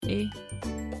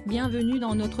Bienvenue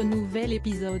dans notre nouvel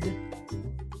épisode.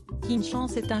 King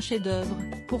Chance est un chef-d'œuvre.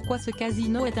 Pourquoi ce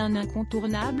casino est un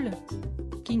incontournable?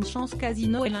 King Chance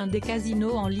Casino est l'un des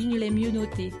casinos en ligne les mieux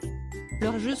notés.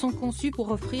 Leurs jeux sont conçus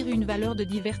pour offrir une valeur de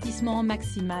divertissement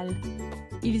maximale.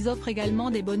 Ils offrent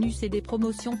également des bonus et des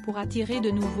promotions pour attirer de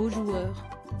nouveaux joueurs.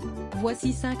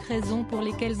 Voici 5 raisons pour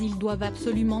lesquelles ils doivent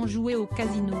absolument jouer au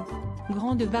casino.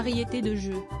 Grande variété de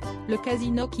jeux. Le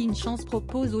casino King Chance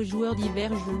propose aux joueurs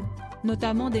divers jeux,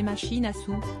 notamment des machines à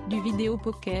sous, du vidéo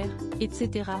poker,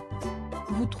 etc.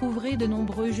 Vous trouverez de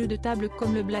nombreux jeux de table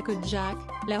comme le blackjack,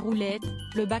 la roulette,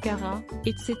 le baccarat,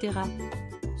 etc.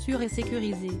 Sûr et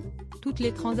sécurisé. Toutes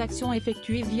les transactions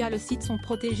effectuées via le site sont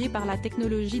protégées par la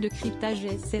technologie de cryptage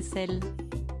SSL.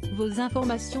 Vos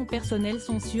informations personnelles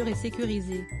sont sûres et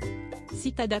sécurisées.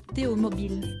 Site adapté aux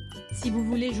mobiles. Si vous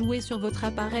voulez jouer sur votre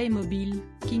appareil mobile,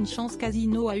 King Chance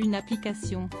Casino a une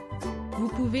application. Vous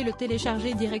pouvez le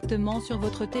télécharger directement sur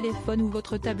votre téléphone ou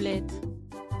votre tablette.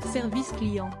 Service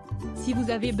client. Si vous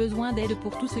avez besoin d'aide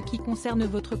pour tout ce qui concerne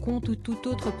votre compte ou tout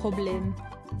autre problème,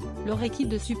 leur équipe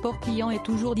de support client est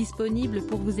toujours disponible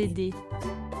pour vous aider.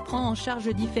 Prend en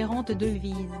charge différentes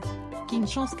devises. King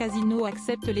Chance Casino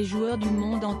accepte les joueurs du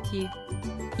monde entier.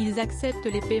 Ils acceptent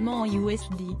les paiements en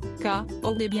USD, CAD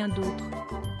et bien d'autres.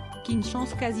 King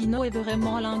Chance Casino est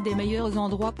vraiment l'un des meilleurs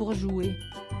endroits pour jouer.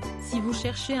 Si vous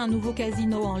cherchez un nouveau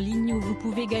casino en ligne où vous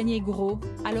pouvez gagner gros,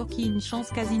 alors King Chance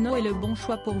Casino est le bon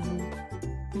choix pour vous.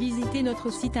 Visitez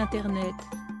notre site internet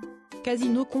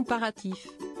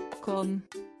casinocomparatif.com.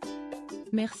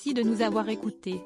 Merci de nous avoir écoutés.